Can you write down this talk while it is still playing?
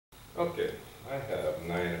Okay, I have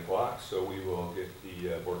 9 o'clock, so we will get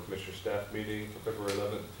the Board of Commissioner staff meeting for February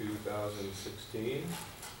 11th, 2016,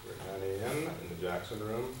 at 9 a.m. in the Jackson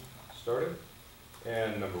room started.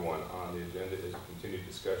 And number 1 on the agenda is a continued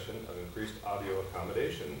discussion of increased audio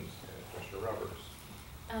accommodations. And Commissioner Roberts.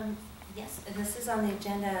 Yes, and this is on the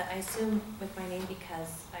agenda, I assume with my name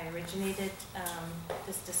because I originated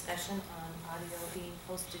this discussion on audio being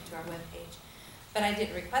posted to our webpage. But I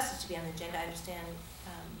didn't request it to be on the agenda. I understand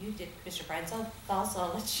you did, Commissioner Bryan, so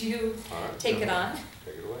I'll let you take it on.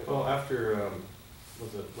 Take it away. Well, after,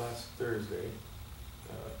 was it last Thursday,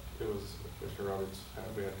 it was Commissioner Roberts,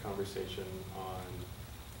 we had a conversation on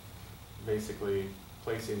basically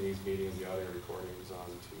placing these meetings, the audio recordings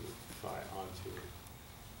onto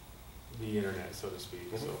the internet, so to speak,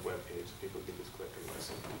 so webpage, so people can just click and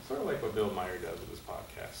listen. Sort of like what Bill Meyer does with his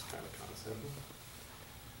podcast kind of concept.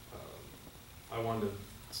 I wanted to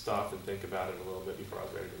stop and think about it a little bit before I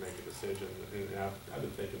was ready to make a decision. And I've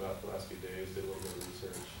been thinking about it the last few days, did a little bit of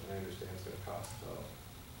research, and I understand it's going to cost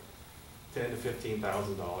 $10,000 to $15,000,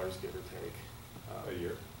 give or take, a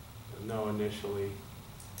year. No, initially,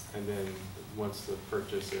 and then once the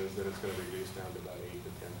purchase is, then it's going to reduce down to about $8,000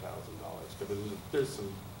 to $10,000 because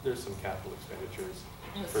there's some capital expenditures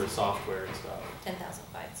for software and stuff.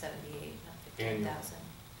 10,578, not 15,000.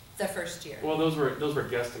 The first year. Well, those were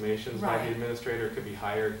guesstimations by Right. the administrator. It could be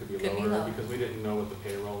higher, it could be lower, because we didn't know what the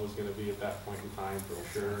payroll was going to be at that point in time for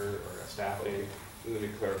sure, or staffing. Let me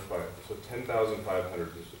clarify. So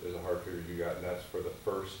 10,500 is a hard figure you got, and that's for the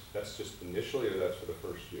first. That's just initially, or that's for the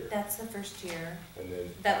first year. That's the first year. And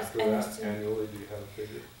then that after that, annually, do you have a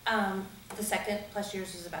figure? The second plus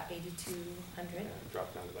years is about 8,200. Yeah, it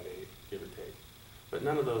dropped down to about 8, give or take. But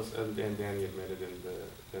none of those, and Danny admitted in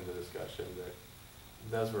the discussion that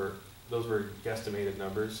those were guesstimated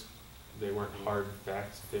numbers. They weren't hard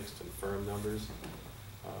facts, fixed and firm numbers,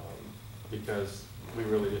 because we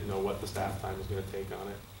really didn't know what the staff time was going to take on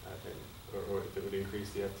it, or if it would increase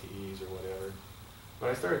the FTEs or whatever. But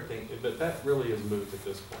I started thinking, but that really is moot at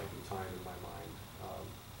this point in time in my mind.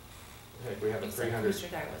 Heck, we have a 300.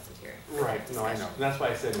 Commissioner Dyer wasn't here. Right. No, I know. And that's why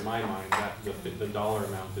I said in my mind that the dollar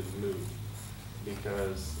amount is moot,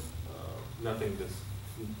 because nothing just.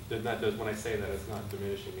 When I say that, it's not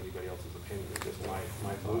diminishing anybody else's opinion. It's just my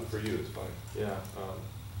thought. For you, it's fine. Yeah.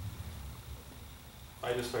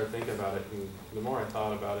 I just started thinking about it, and the more I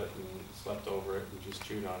thought about it and slept over it and just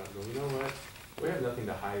chewed on it, and go, you know what? We have nothing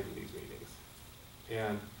to hide in these meetings,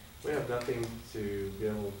 and we have nothing to be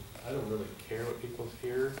able. I don't really care what people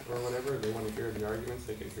hear or whatever. They want to hear the arguments.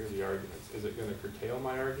 They can hear the arguments. Is it going to curtail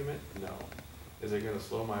my argument? No. Is it going to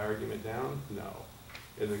slow my argument down? No.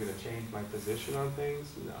 Is it going to change my position on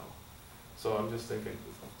things? No. So I'm just thinking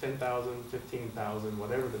 10,000, 15,000,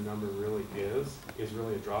 whatever the number really is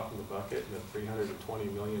really a drop in the bucket in a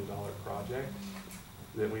 $320 million project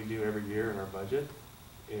that we do every year in our budget.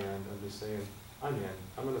 And I'm just saying, I'm in.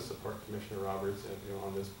 I'm going to support Commissioner Roberts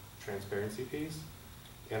on this transparency piece,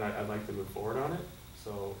 and I'd like to move forward on it.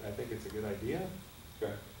 So I think it's a good idea.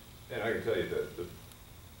 Okay. And I can tell you that the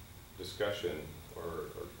discussion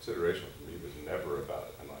or consideration for me was never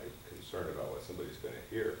about, am I concerned about what somebody's going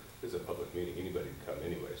to hear? This is a public meeting, anybody can come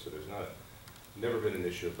anyway, so there's never been an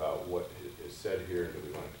issue about what is said here and do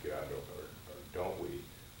we want it to get out or don't we.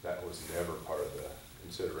 That was never part of the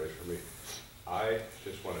consideration for me. I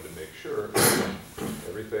just wanted to make sure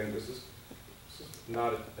everything, this is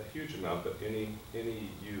not a huge amount, but any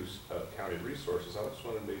use of county resources, I just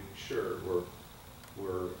want to make sure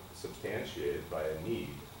we're substantiated by a need.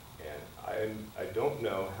 And I don't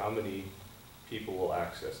know how many people will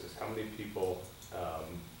access this, how many people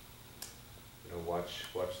watch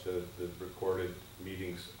the recorded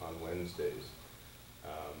meetings on Wednesdays.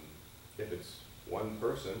 If it's one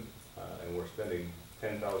person and we're spending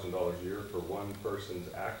 $10,000 a year for one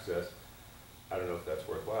person's access, I don't know if that's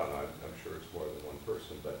worthwhile. No, I'm sure it's more than one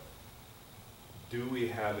person, but do we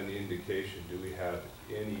have any indication, do we have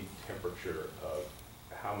any temperature of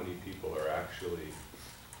how many people are actually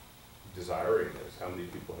desiring this? How many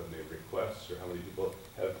people have made requests, or how many people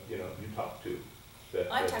have you talked to?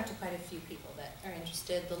 I've talked to quite a few people that are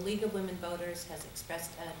interested. The League of Women Voters has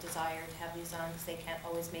expressed a desire to have these on because they can't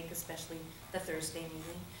always make, especially the Thursday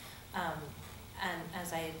meeting. And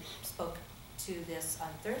as I spoke to this on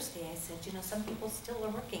Thursday, I said, some people still are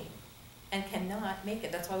working and cannot make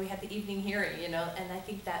it. That's why we had the evening hearing, and I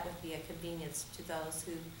think that would be a convenience to those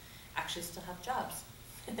who actually still have jobs.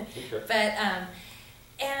 Okay. But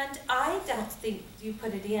and I don't think you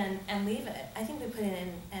put it in and leave it. I think we put it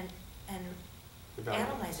in and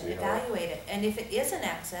analyze it, evaluate it, and if it isn't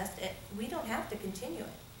accessed, we don't have to continue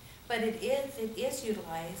it. But it is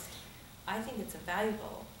utilized. I think it's a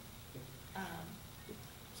valuable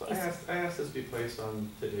So I asked this be placed on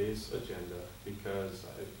today's agenda because,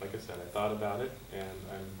 like I said, I thought about it, and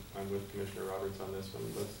I'm with Commissioner Roberts on this one.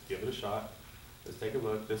 Let's give it a shot. Let's take a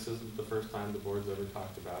look. This isn't the first time the board's ever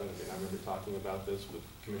talked about it. I mean, I remember talking about this with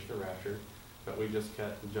Commissioner Ratcher, but we just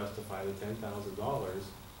can't justify the $10,000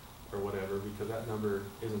 or whatever because that number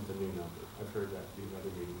isn't the new number. I've heard that in other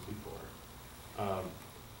meetings before.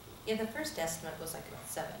 Yeah, the first estimate was like about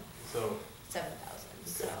So 7,000,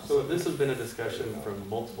 so. So this has been a discussion from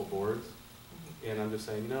multiple boards, and I'm just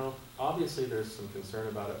saying, obviously there's some concern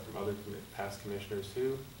about it from other past commissioners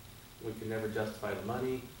too. We can never justify the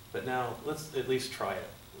money, but now let's at least try it.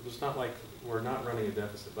 It's not like we're not running a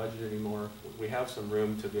deficit budget anymore. We have some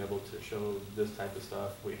room to be able to show this type of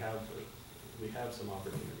stuff. We have some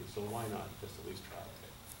opportunities, so why not just at least try it?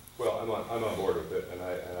 Well, I'm on board with it, and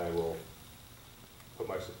I will put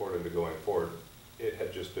my support into going forward. It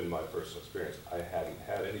had just been my personal experience. I hadn't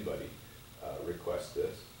had anybody request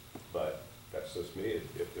this, but that's just me.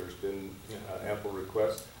 If there's been ample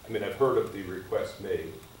requests, I mean, I've heard of the request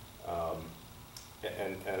made,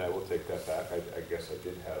 and I will take that back. I guess I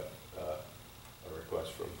did have a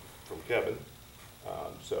request from Kevin,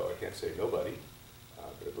 so I can't say nobody,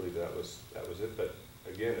 but I believe that was it. But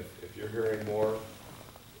again, if you're hearing more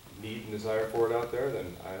need and desire for it out there, then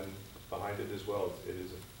I'm behind it as well. It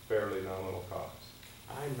is a fairly nominal cost.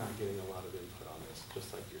 I'm not getting a lot of input on this,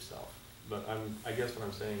 just like yourself. But I guess what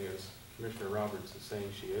I'm saying is, Commissioner Roberts is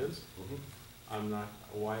saying she is. I'm not,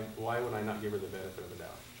 why would I not give her the benefit of the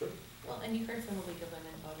doubt? Sure. Well, and you heard from the League of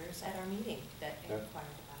Women Voters at our meeting that inquired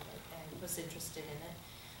about it and was interested in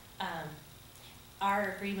it.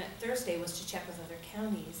 Our agreement Thursday was to check with other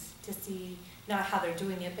counties to see not how they're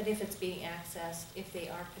doing it, but if it's being accessed, if they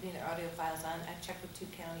are putting their audio files on. I've checked with 2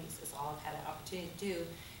 counties, is all I've had an opportunity to do.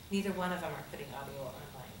 Neither one of them are putting audio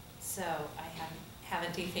online. So I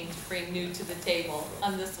haven't anything to bring new to the table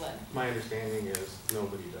on this one. My understanding is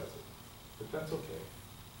nobody does it, but that's okay.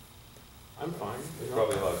 I'm fine. There's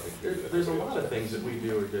probably a lot of things. There's a lot of things that we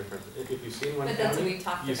do are different. If you've seen one But that's what county, we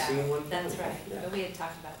talked you've about. seen one county. That's right. Yeah. But we had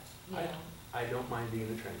talked about, you know. I don't mind being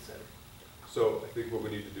the trendsetter. So I think what we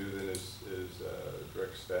need to do then is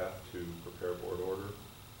direct staff to prepare board order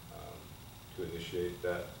to initiate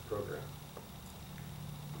that program.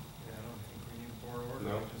 Yeah, I don't think we need a board order.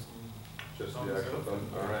 No. We just need Just thumbs the actual up. thumb,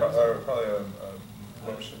 all right. Probably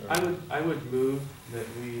a motion. I would move that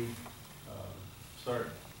we start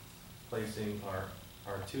placing our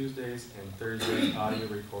Tuesdays and Thursdays audio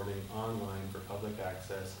recording online for public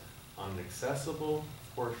access on an accessible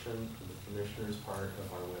portion of the commissioner's part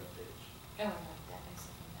of our webpage. Oh, I like that, I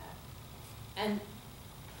second that. And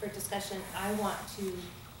for discussion, I want to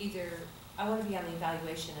be on the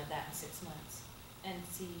evaluation of that in 6 months and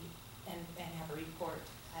see, and have a report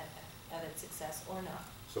of its success or not.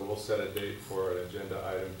 So we'll set a date for an agenda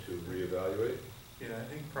item to reevaluate. Yeah, I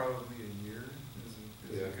think probably a year is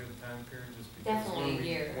Yeah. a good time period, just because Definitely a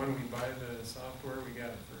year. when we buy the software, we got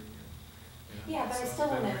it for a year. Yeah, but I So still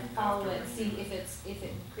then want to we'd have follow to it, see renew if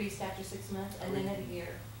it increased after 6 months and then at a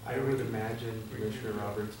year. I would imagine Commissioner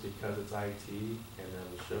Roberts, because it's IT and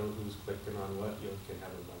it'll show who's clicking on what, you can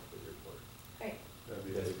have a monthly report. Great, That'd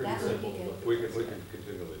be That's pretty That would be simple to good. look at. We this. can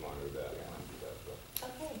continually monitor that. Yeah. and do that, but-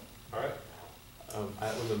 okay. All right,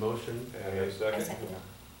 That was a motion. and a I second, second it.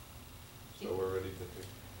 so we're ready to take.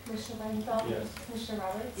 Commissioner Weintraub? Yes. Commissioner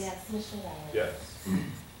Roberts? Yes. Commissioner Riley? Yes.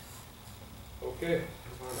 Okay,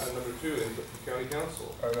 on item number 2, input from county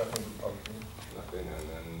council. Nothing for public hearing. Nothing, and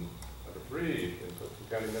then number 3, input from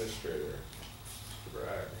county administrator, Mr.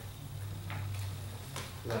 Bragg.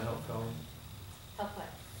 Does that help, Colin? Help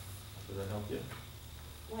what? Does that help you?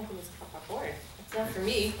 Well, I think it's help our board. It's not for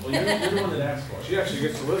me. Well, you're the one that asked for it. She actually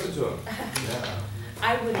gets to listen to him. Yeah.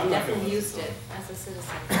 I would have I'm not gonna definitely listen used to it as a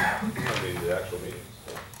citizen. I mean, the actual meetings.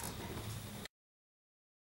 So.